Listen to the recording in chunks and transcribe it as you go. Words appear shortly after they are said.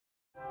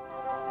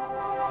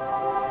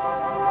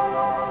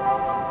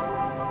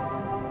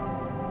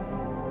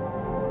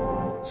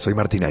soy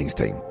Martín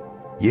Einstein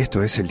y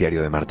esto es el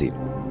Diario de Martín.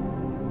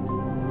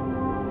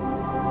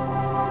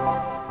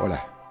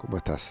 Hola, ¿cómo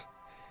estás?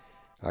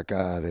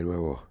 Acá de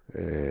nuevo,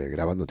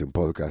 grabándote un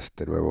podcast,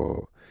 de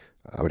nuevo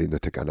abriendo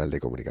este canal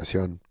de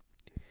comunicación.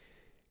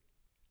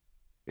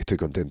 Estoy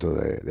contento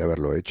de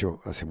haberlo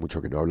hecho, hace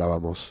mucho que no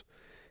hablábamos,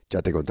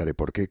 ya te contaré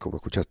por qué, como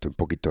escuchaste un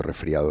poquito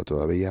resfriado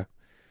todavía,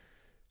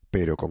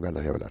 pero con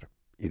ganas de hablar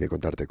y de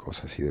contarte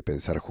cosas y de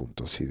pensar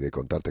juntos y de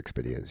contarte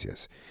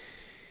experiencias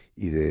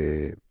y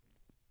de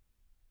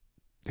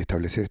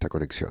establecer esta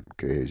conexión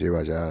que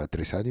lleva ya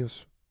 3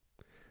 años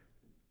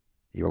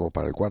y vamos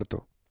para el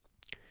cuarto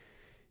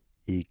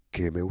y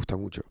que me gusta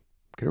mucho.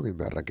 Creo que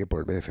me arranqué por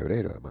el mes de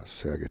febrero además,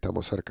 o sea que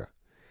estamos cerca.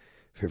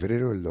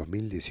 Febrero del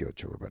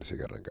 2018 me parece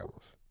que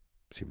arrancamos,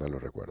 si mal no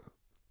recuerdo.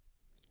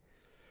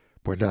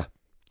 Pues nada,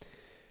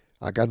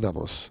 acá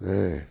andamos,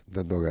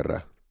 dando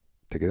guerra.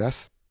 ¿Te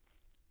quedás?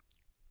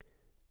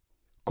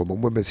 Como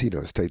un buen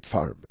vecino, State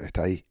Farm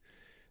está ahí.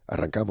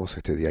 Arrancamos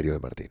este diario de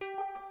Martín.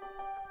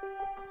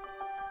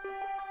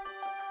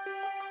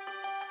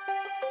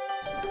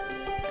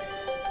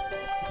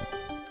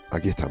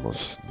 Aquí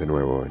estamos, de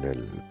nuevo en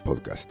el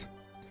podcast.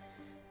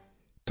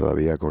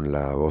 Todavía con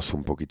la voz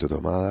un poquito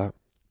tomada.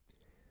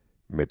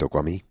 Me tocó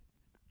a mí.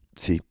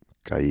 Sí,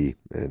 caí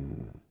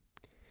en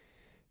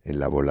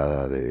la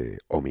volada de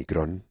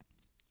Omicron.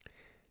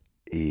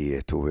 Y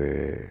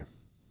estuve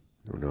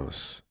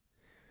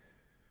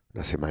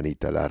una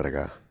semanita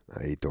larga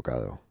ahí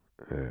tocado.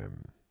 Eh,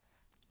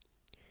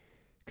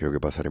 Creo que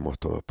pasaremos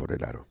todos por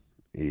el aro.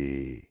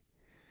 Y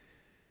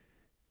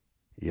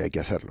hay que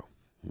hacerlo.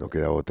 No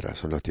queda otra.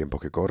 Son los tiempos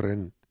que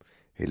corren.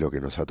 Es lo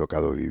que nos ha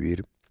tocado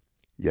vivir.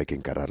 Y hay que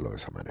encararlo de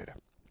esa manera.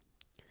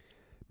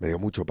 Me dio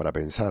mucho para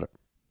pensar.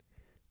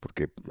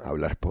 Porque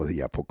hablar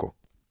podía poco.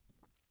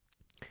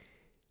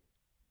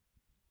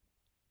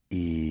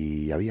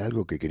 Y había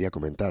algo que quería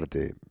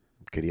comentarte.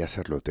 Quería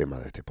hacerlo tema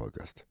de este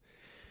podcast.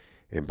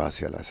 En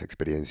base a las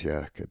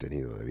experiencias que he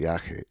tenido de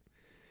viaje.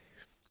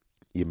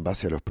 Y en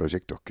base a los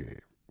proyectos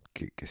que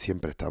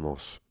siempre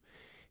estamos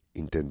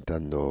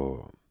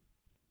intentando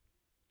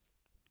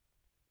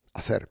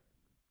hacer,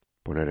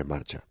 poner en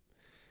marcha,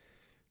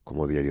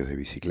 como diarios de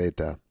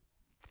bicicleta,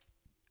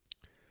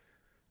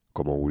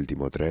 como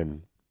último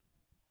tren,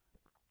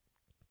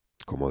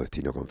 como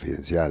destino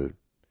confidencial,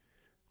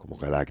 como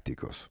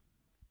galácticos.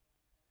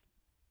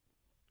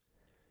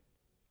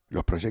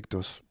 Los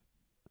proyectos,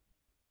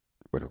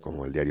 bueno,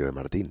 como el diario de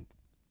Martín,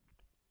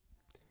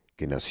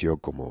 que nació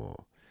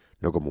como,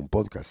 no como un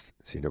podcast,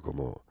 sino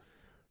como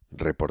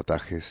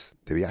reportajes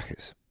de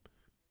viajes,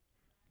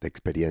 de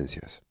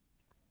experiencias,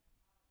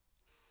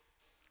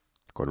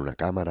 con una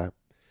cámara,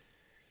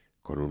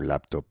 con un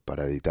laptop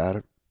para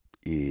editar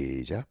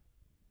y ya,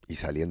 y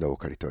saliendo a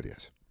buscar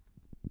historias.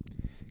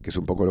 Que es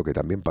un poco lo que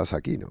también pasa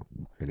aquí, ¿no?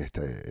 En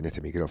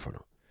este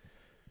micrófono.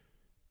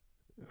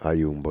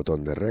 Hay un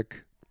botón de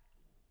rec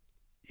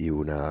y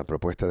una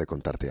propuesta de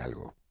contarte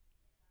algo.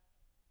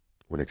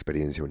 Una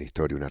experiencia, una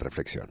historia, una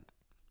reflexión.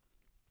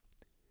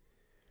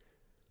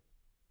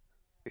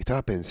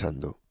 Estaba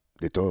pensando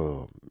de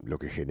todo lo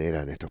que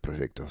generan estos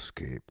proyectos,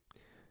 que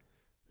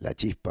la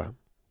chispa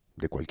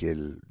de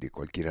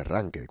cualquier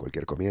arranque, de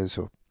cualquier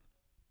comienzo,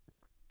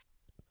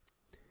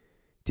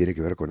 tiene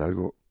que ver con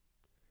algo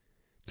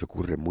que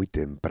ocurre muy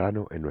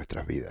temprano en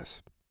nuestras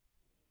vidas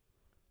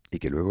y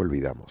que luego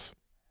olvidamos.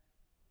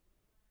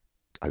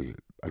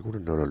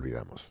 Algunos no lo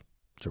olvidamos.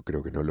 Yo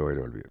creo que no lo he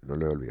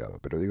olvidado.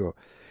 Pero digo,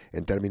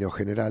 en términos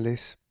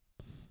generales,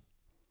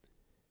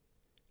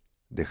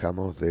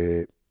 dejamos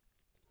de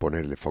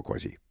ponerle foco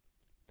allí.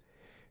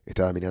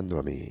 Estaba mirando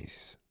a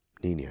mis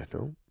niñas,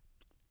 ¿no?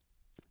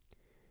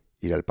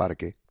 Ir al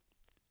parque.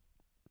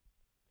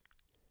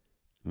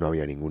 No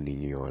había ningún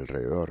niño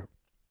alrededor.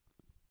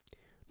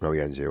 No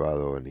habían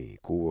llevado ni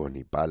cubos,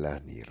 ni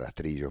palas, ni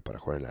rastrillos para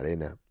jugar en la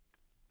arena.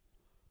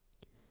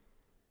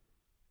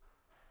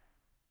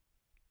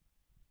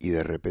 Y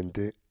de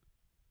repente,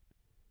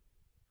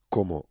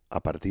 como a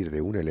partir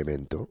de un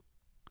elemento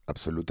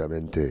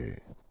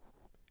absolutamente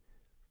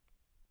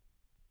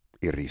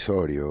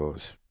irrisorio,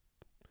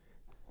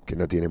 que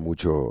no tiene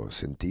mucho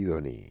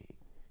sentido ni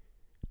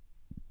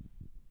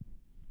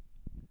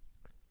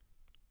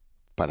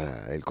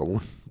para el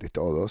común de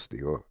todos,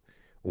 digo,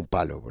 un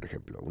palo, por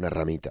ejemplo, una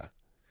ramita.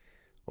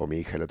 O mi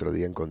hija el otro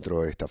día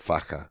encontró esta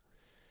faja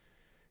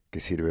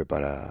que sirve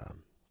para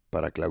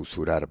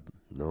clausurar,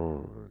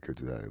 ¿no? Que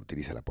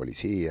utiliza la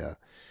policía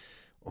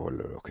o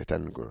los que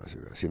están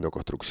haciendo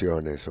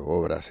construcciones o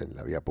obras en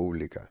la vía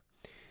pública,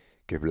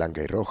 que es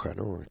blanca y roja,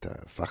 ¿no?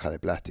 Esta faja de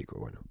plástico.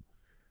 Bueno,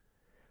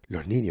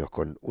 los niños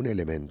con un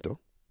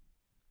elemento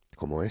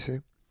como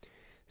ese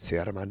se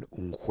arman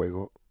un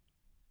juego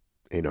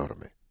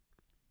enorme.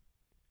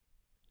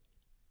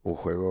 Un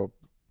juego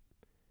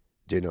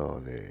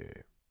lleno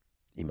de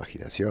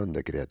imaginación,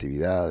 de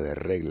creatividad, de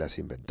reglas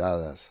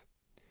inventadas.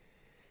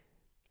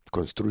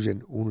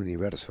 Construyen un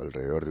universo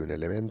alrededor de un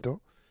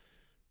elemento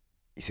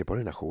y se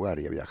ponen a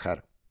jugar y a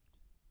viajar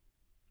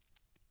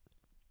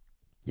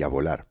y a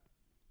volar.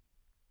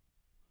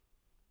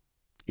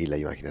 y la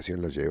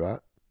imaginación lo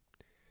lleva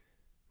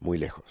muy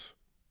lejos.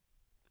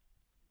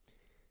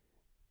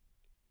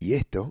 Y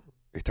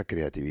esta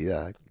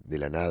creatividad, de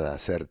la nada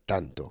hacer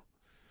tanto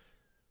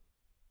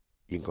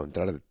y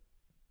encontrar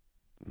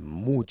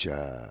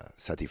mucha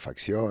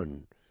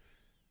satisfacción,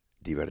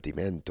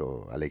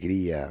 divertimento,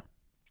 alegría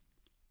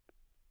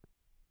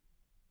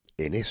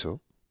en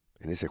eso,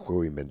 en ese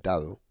juego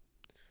inventado,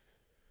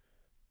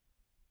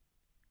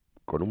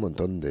 con un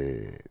montón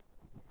de,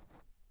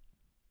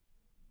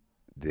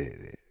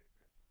 de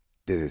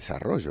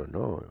desarrollo,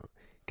 ¿no?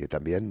 Que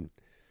también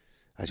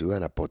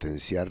ayudan a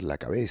potenciar la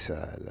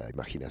cabeza, la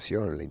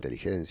imaginación, la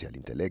inteligencia, el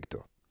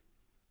intelecto,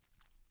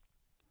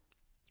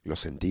 los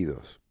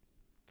sentidos.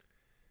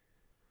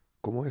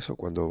 Cómo eso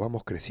cuando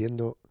vamos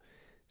creciendo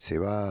se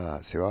va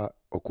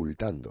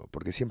ocultando,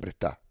 porque siempre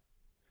está.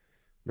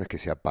 No es que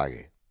se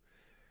apague,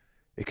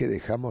 es que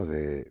dejamos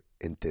de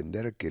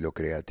entender que lo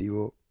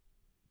creativo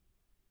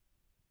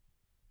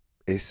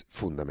es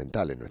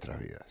fundamental en nuestras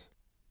vidas.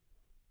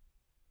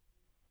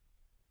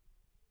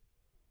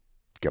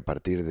 Que a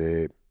partir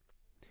de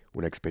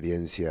una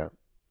experiencia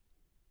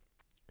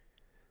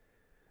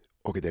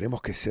o que tenemos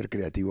que ser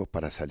creativos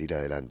para salir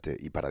adelante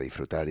y para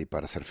disfrutar y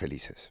para ser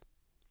felices.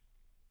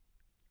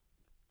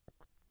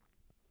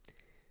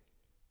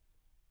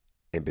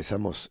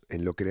 Empezamos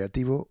en lo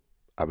creativo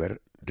a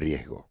ver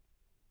riesgo,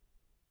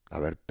 a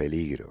ver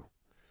peligro,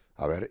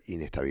 a ver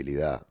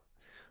inestabilidad,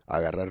 a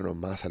agarrarnos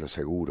más a lo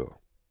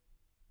seguro,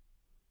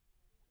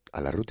 a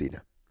la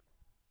rutina,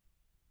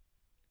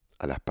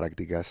 a las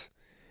prácticas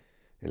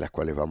en las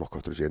cuales vamos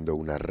construyendo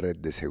una red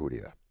de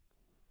seguridad.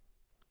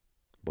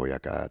 Voy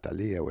acá tal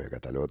día, voy acá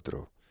tal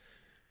otro,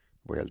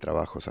 voy al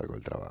trabajo, salgo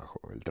del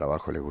trabajo. El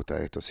trabajo les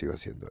gusta esto, sigo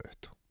haciendo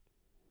esto.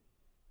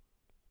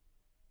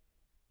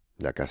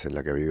 La casa en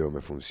la que vivo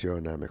me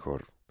funciona,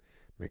 mejor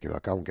me quedo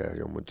acá aunque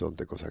haya un montón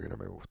de cosas que no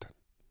me gustan.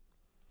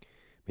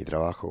 Mi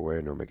trabajo,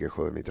 bueno, me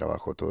quejo de mi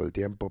trabajo todo el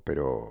tiempo,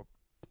 pero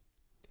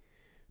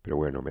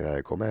bueno, me da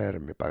de comer,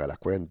 me paga las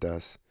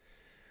cuentas,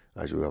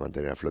 ayuda a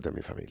mantener a flote a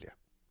mi familia.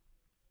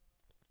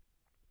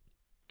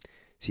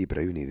 Sí,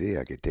 pero hay una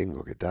idea que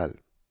tengo, ¿qué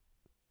tal?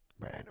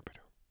 Bueno,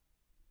 pero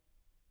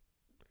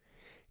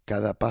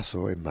cada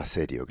paso es más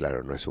serio,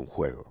 claro, no es un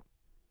juego.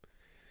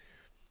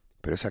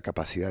 Pero esa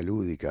capacidad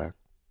lúdica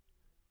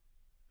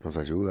nos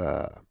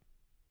ayuda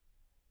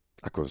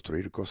a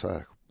construir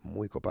cosas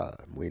muy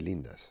copadas, muy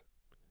lindas,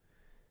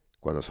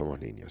 cuando somos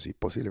niños, y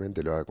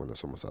posiblemente lo haga cuando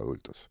somos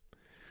adultos.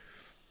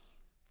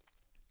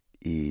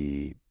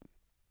 Y,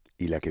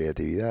 y la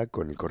creatividad,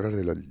 con el correr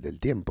del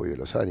tiempo y de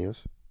los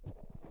años,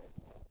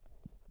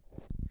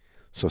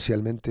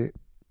 socialmente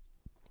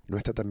no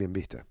está tan bien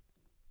vista.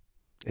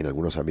 En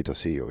algunos ámbitos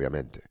sí,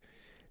 obviamente.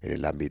 En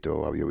el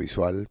ámbito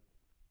audiovisual,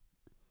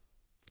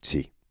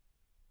 sí.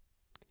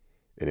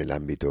 En el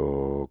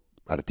ámbito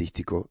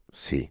artístico,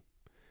 sí.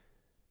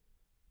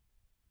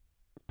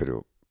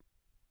 Pero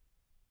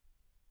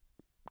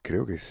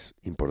creo que es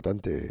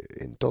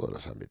importante en todos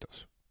los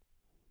ámbitos.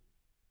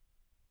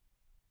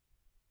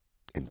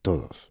 En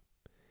todos.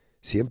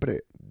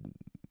 Siempre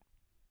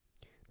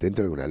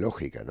dentro de una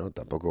lógica, ¿no?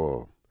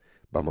 Tampoco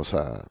vamos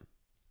a...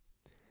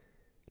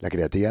 La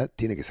creatividad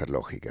tiene que ser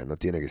lógica, no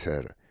tiene que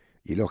ser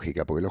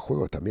ilógica, porque los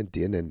juegos también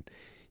tienen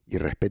y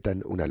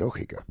respetan una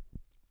lógica.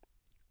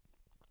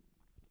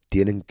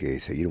 Tienen que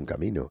seguir un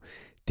camino,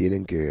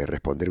 tienen que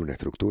responder una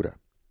estructura.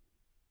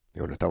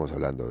 Digo, no estamos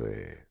hablando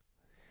de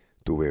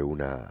tuve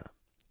una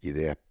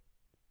idea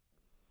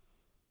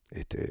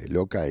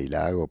loca y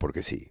la hago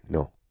porque sí.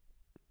 No.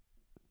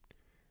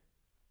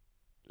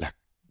 La,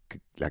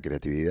 la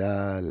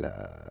creatividad,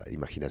 la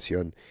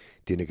imaginación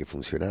tiene que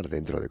funcionar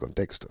dentro de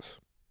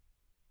contextos.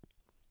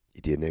 Y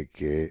tiene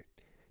que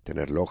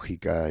tener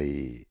lógica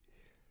y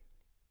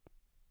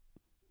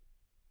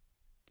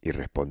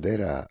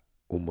responder a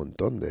un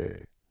montón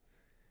de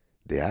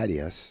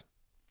áreas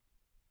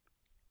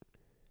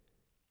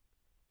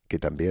que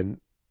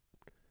también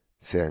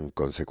sean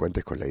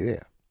consecuentes con la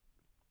idea.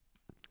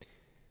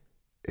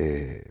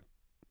 Eh,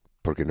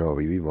 porque no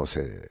vivimos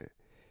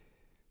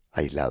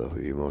aislados,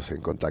 vivimos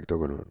en contacto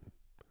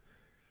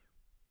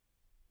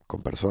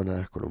con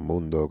personas, con un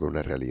mundo, con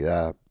una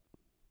realidad,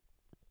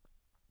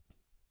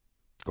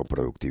 con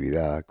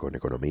productividad, con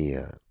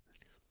economía,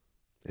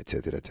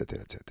 etcétera,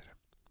 etcétera, etcétera.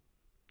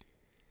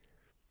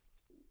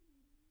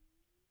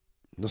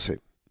 No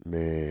sé,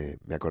 me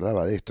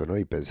acordaba de esto, ¿no?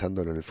 Y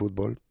pensándolo en el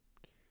fútbol,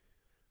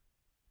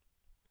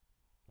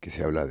 que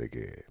se habla de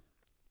que,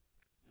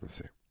 no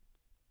sé,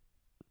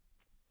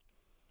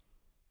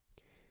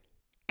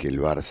 que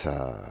el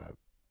Barça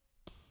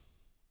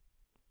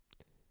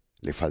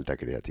le falta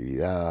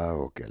creatividad,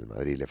 o que al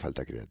Madrid le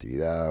falta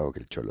creatividad, o que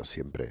el Cholo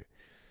siempre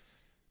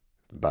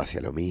va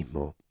hacia lo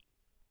mismo.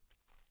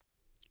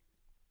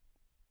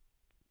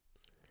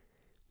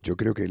 Yo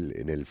creo que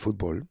en el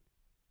fútbol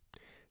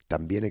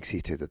también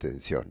existe esta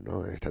tensión,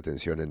 ¿no? Esta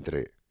tensión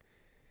entre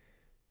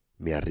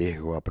me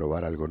arriesgo a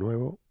probar algo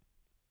nuevo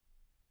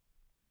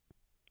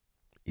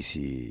y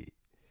si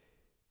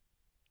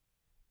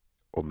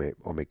o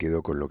me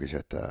quedo con lo que ya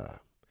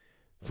está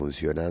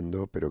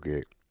funcionando, pero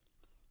que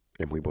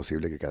es muy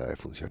posible que cada vez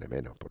funcione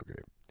menos, porque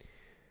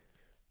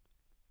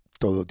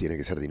todo tiene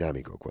que ser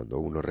dinámico. Cuando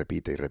uno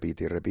repite y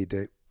repite y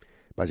repite,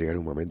 va a llegar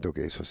un momento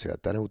que eso sea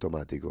tan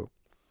automático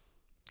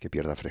que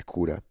pierda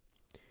frescura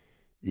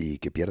y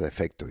que pierda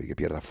efecto y que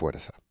pierda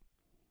fuerza.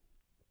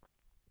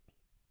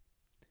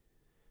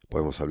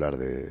 Podemos hablar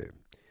de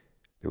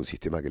un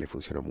sistema que le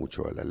funcionó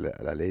mucho al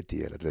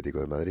Atleti, al Atlético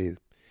de Madrid.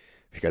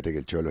 Fíjate que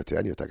el Cholo este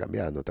año está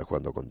cambiando, está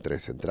jugando con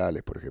 3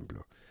 centrales, por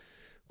ejemplo,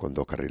 con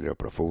 2 carrileros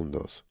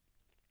profundos.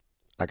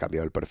 Ha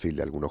cambiado el perfil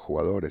de algunos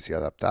jugadores y ha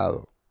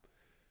adaptado.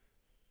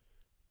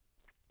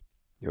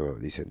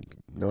 Dicen,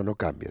 no, no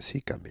cambia,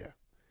 sí cambia,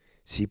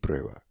 sí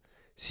prueba,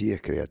 sí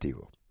es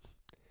creativo.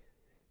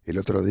 El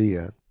otro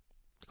día,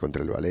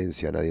 contra el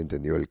Valencia, nadie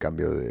entendió el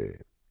cambio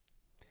de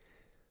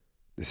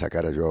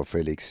sacar a Joao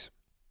Félix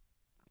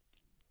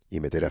y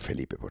meter a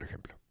Felipe, por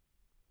ejemplo.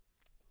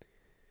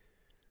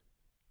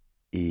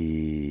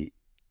 Y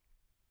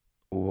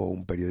hubo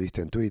un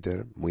periodista en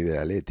Twitter, muy de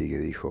Atleti, que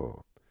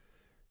dijo,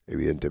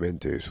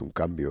 evidentemente es un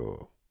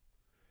cambio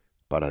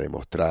para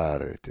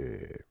demostrar,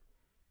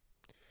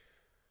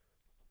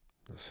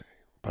 no sé,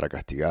 para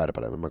castigar,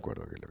 no me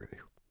acuerdo qué es lo que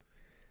dijo.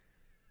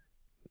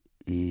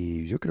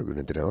 Y yo creo que un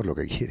entrenador lo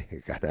que quiere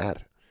es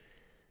ganar.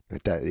 No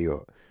está,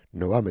 digo,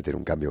 no va a meter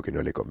un cambio que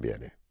no le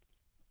conviene.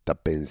 Está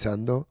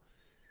pensando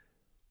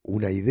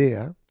una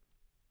idea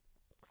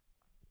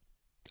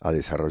a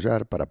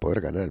desarrollar para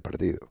poder ganar el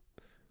partido.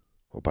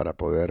 O para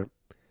poder,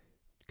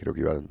 creo que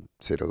iban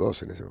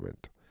 0-2 en ese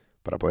momento,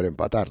 para poder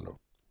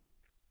empatarlo.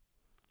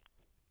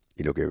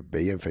 Y lo que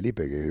veía en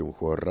Felipe, que era un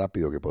jugador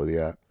rápido que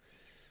podía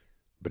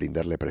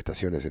brindarle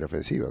prestaciones en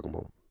ofensiva,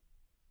 como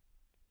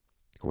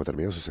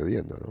terminó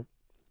sucediendo, ¿no?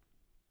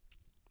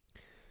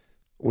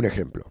 Un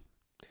ejemplo.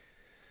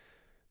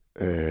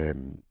 Eh,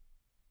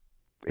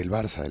 el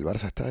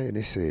Barça está en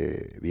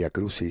ese vía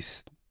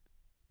crucis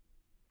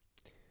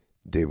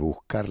de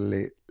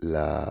buscarle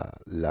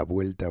la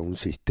vuelta a un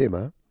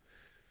sistema,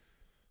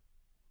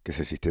 que es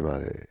el sistema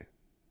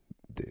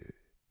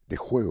de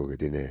juego que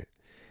tiene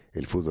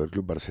el Fútbol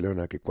Club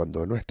Barcelona, que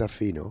cuando no está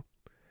fino,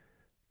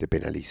 te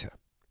penaliza.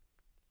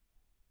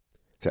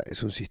 O sea,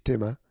 es un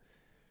sistema,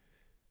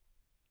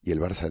 y el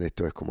Barça en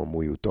esto es como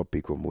muy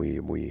utópico, muy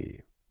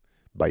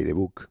by the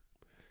book,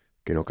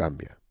 que no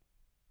cambia,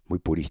 muy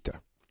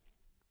purista.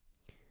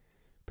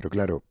 Pero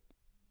claro,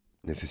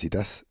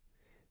 necesitas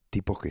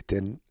tipos que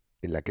estén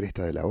en la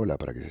cresta de la ola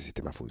para que ese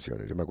sistema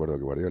funcione. Yo me acuerdo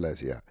que Guardiola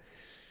decía,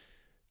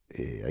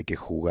 hay que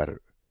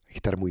jugar, hay que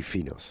estar muy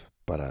finos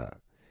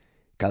para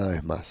cada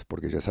vez más,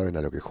 porque ya saben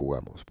a lo que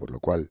jugamos, por lo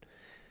cual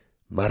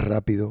más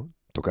rápido,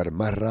 tocar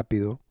más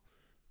rápido,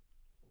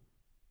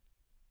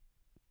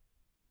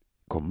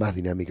 con más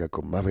dinámica,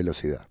 con más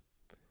velocidad.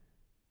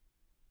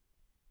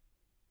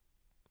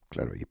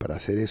 Claro, y para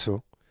hacer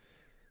eso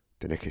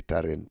tenés que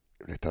estar en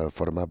un estado de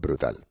forma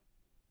brutal,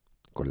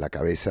 con la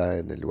cabeza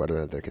en el lugar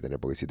donde la tenés que tener,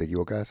 porque si te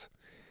equivocás,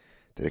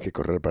 tenés que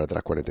correr para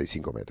atrás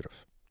 45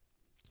 metros,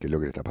 que es lo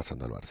que le está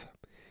pasando al Barça.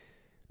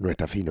 No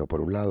está fino por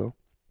un lado,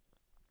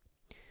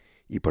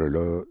 y por el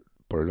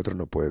otro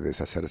no puede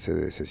deshacerse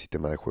de ese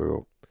sistema de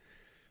juego,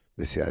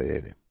 de ese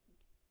ADN.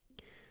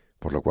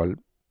 Por lo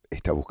cual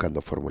está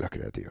buscando fórmulas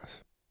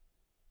creativas.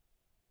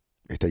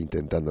 Está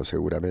intentando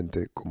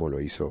seguramente, como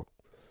lo hizo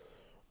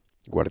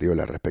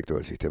Guardiola respecto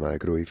del sistema de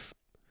Cruyff,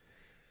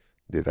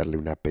 de darle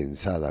una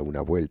pensada,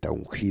 una vuelta,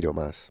 un giro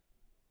más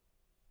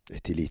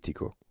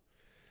estilístico,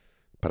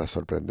 para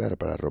sorprender,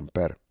 para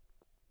romper.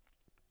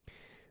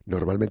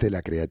 Normalmente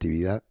la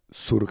creatividad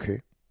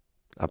surge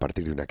a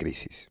partir de una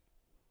crisis,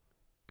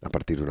 a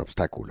partir de un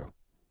obstáculo.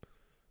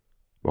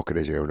 Vos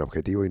querés llegar a un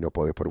objetivo y no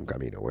podés por un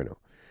camino.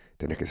 Bueno,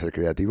 tenés que ser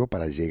creativo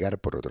para llegar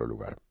por otro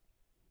lugar.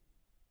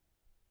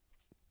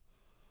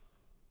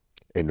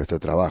 En nuestro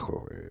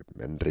trabajo,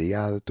 en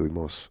Riyadh,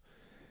 tuvimos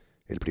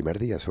el primer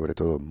día, sobre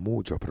todo,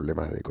 muchos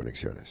problemas de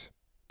conexiones.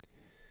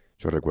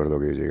 Yo recuerdo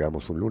que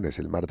llegamos un lunes,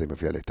 el martes me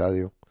fui al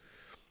estadio,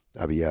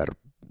 había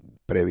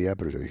previa,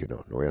 pero yo dije,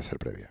 no voy a hacer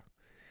previa.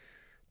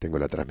 Tengo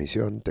la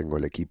transmisión, tengo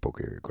el equipo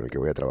con el que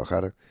voy a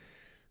trabajar,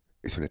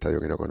 es un estadio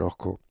que no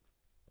conozco,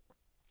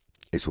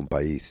 es un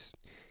país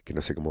que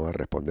no sé cómo va a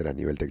responder a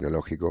nivel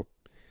tecnológico,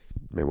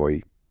 me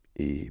voy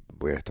y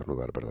voy a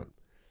estornudar, perdón.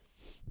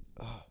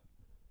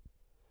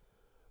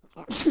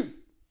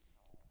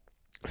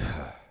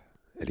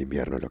 El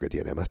invierno es lo que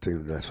tiene, además estoy en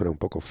una zona un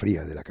poco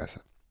fría de la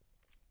casa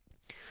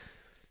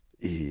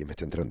y me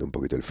está entrando un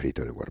poquito el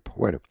frito en el cuerpo.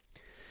 Bueno,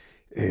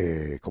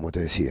 como te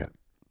decía,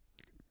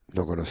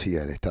 no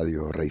conocía el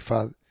estadio Rey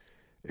Fahd,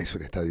 es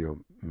un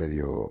estadio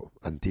medio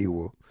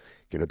antiguo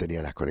que no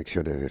tenía las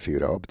conexiones de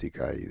fibra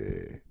óptica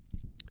y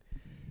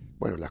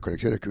bueno, las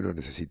conexiones que uno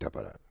necesita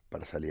para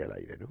salir al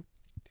aire, ¿no?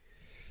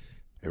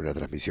 En una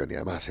transmisión, y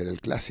además era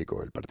el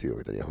clásico, el partido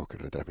que teníamos que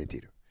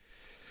retransmitir.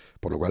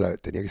 Por lo cual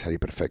tenía que salir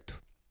perfecto.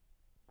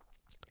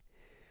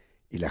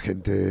 Y la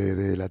gente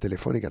de la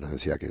telefónica nos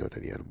decía que no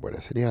tenían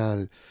buena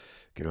señal,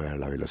 que no era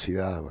la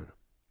velocidad. Bueno,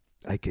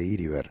 hay que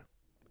ir y ver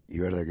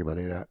de qué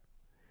manera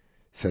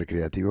ser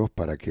creativos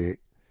para que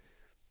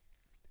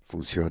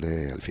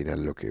funcione al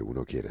final lo que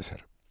uno quiere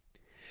hacer.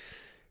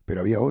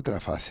 Pero había otra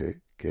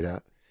fase que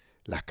era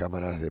las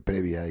cámaras de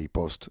previa y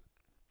post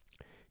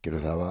que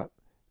nos daba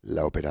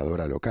la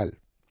operadora local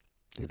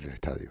en el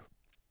estadio.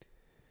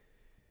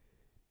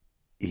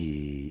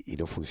 Y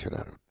no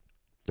funcionaron.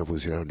 No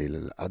funcionaron ni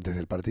antes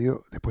del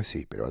partido, después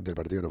sí, pero antes del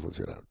partido no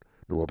funcionaron.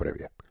 No hubo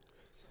previa.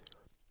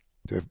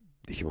 Entonces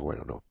dijimos,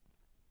 bueno, no.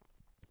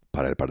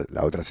 Para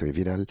la otra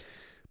semifinal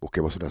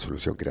busquemos una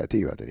solución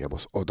creativa.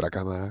 Teníamos otra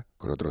cámara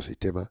con otro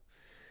sistema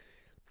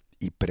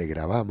y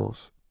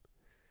pregrabamos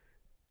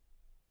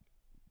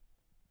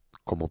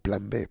como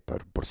plan B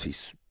por si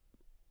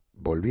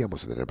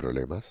volvíamos a tener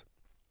problemas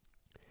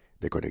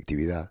de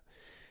conectividad,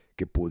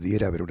 que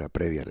pudiera haber una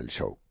previa en el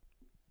show.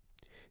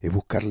 Es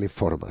buscarle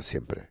forma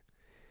siempre,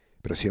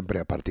 pero siempre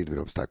a partir de un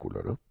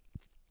obstáculo, ¿no?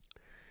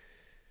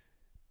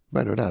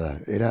 Bueno,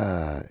 nada,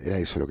 era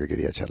eso lo que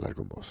quería charlar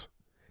con vos.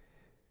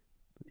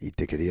 Y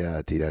te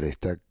quería tirar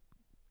esta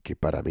que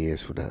para mí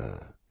es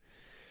una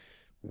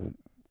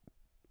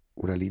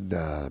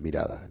linda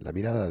mirada. La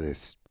mirada de,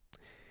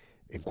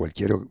 en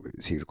cualquier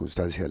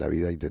circunstancia de la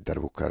vida, intentar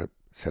buscar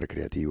ser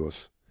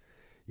creativos,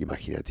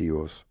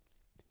 imaginativos,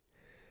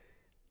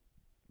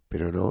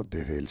 pero no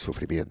desde el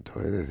sufrimiento,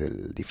 desde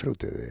el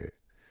disfrute de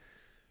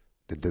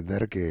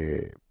entender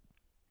que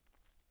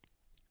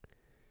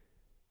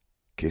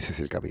ese es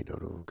el camino,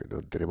 ¿no? Que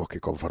no tenemos que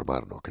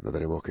conformarnos, que no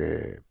tenemos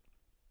que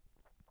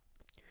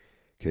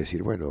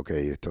decir, bueno, ok,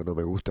 esto no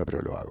me gusta,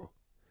 pero lo hago.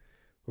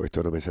 O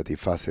esto no me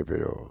satisface,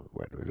 pero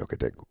bueno, es lo que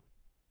tengo.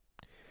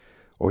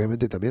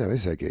 Obviamente también a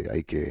veces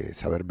hay que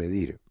saber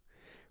medir,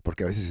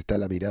 porque a veces está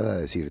la mirada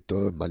de decir,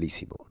 todo es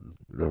malísimo,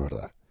 no es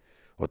verdad.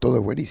 O todo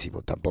es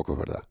buenísimo, tampoco es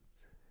verdad.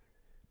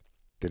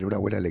 Tener una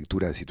buena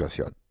lectura de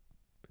situación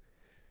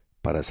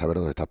para saber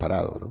dónde estás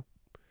parado, ¿no?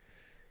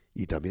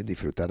 Y también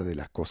disfrutar de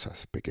las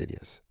cosas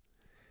pequeñas,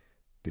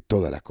 de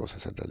todas las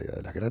cosas en realidad,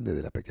 de las grandes y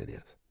de las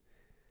pequeñas.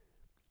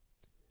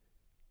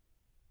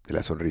 De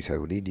la sonrisa de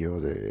un niño,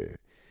 de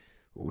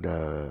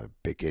una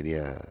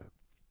pequeña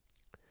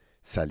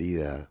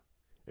salida,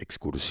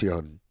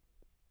 excursión,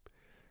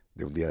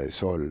 de un día de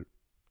sol,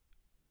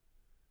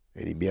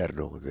 en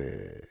invierno,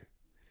 de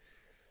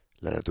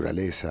la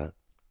naturaleza,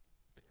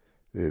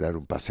 de dar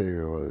un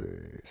paseo,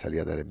 de salir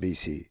a andar en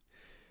bici,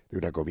 de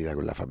una comida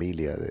con la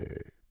familia,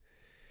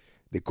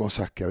 de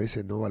cosas que a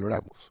veces no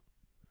valoramos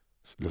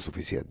lo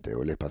suficiente,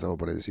 o les pasamos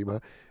por encima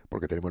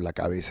porque tenemos la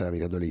cabeza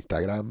mirando el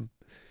Instagram,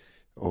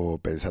 o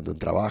pensando en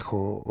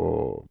trabajo,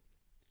 o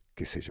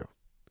qué sé yo.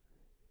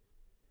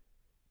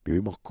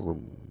 Vivimos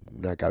con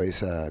una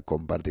cabeza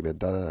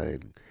compartimentada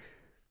en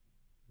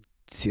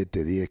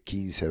 7, 10,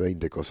 15,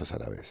 20 cosas a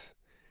la vez.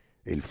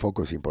 El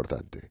foco es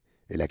importante,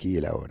 el aquí y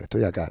el ahora.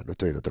 Estoy acá, no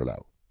estoy en otro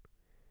lado.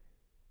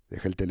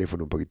 Dejé el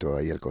teléfono un poquito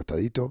ahí al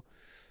costadito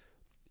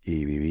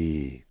y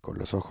viví con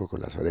los ojos,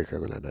 con las orejas,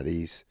 con la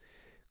nariz,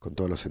 con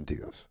todos los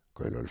sentidos,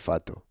 con el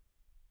olfato.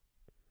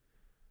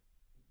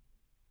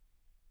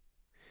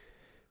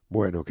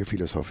 Bueno, qué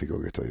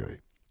filosófico que estoy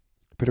hoy.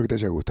 Espero que te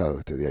haya gustado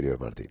este diario de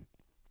Martín.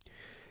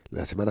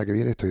 La semana que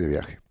viene estoy de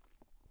viaje.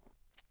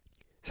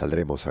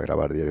 Saldremos a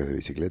grabar diarios de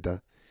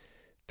bicicleta.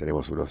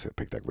 Tenemos unos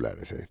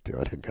espectaculares, te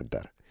van a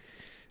encantar.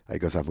 Hay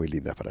cosas muy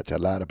lindas para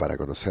charlar, para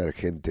conocer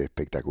gente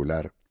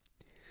espectacular.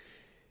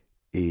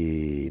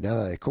 Y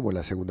nada, es como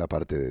la segunda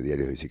parte de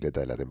diarios de bicicleta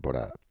de la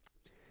temporada.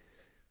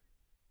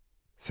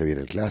 Se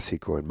viene el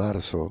clásico en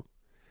marzo.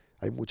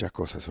 Hay muchas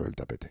cosas sobre el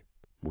tapete,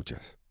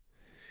 muchas.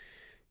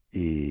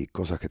 Y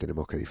cosas que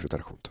tenemos que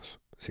disfrutar juntos.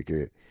 Así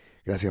que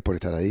gracias por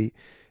estar ahí.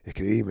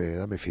 Escribime,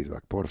 dame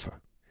feedback,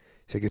 porfa.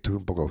 Sé que estuve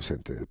un poco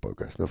ausente del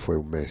podcast. No fue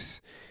un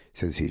mes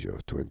sencillo.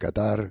 Estuve en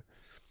Qatar,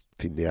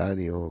 fin de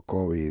año,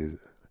 COVID,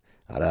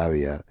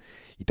 Arabia.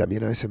 Y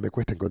también a veces me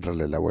cuesta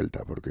encontrarle la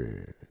vuelta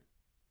porque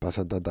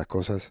pasan tantas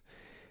cosas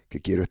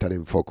que quiero estar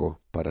en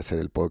foco para hacer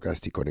el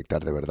podcast y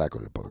conectar de verdad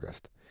con el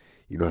podcast.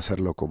 Y no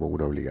hacerlo como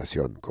una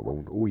obligación,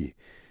 como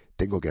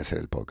tengo que hacer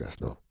el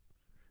podcast, no.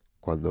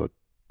 Cuando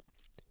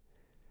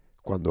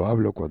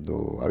hablo,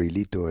 cuando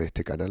habilito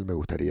este canal, me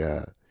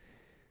gustaría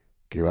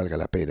que valga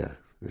la pena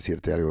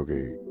decirte algo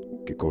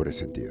que cobre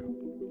sentido.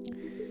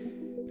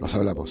 Nos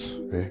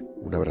hablamos, ¿eh?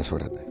 Un abrazo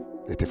grande.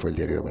 Este fue el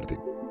diario de Martín.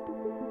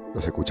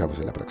 Nos escuchamos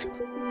en la próxima.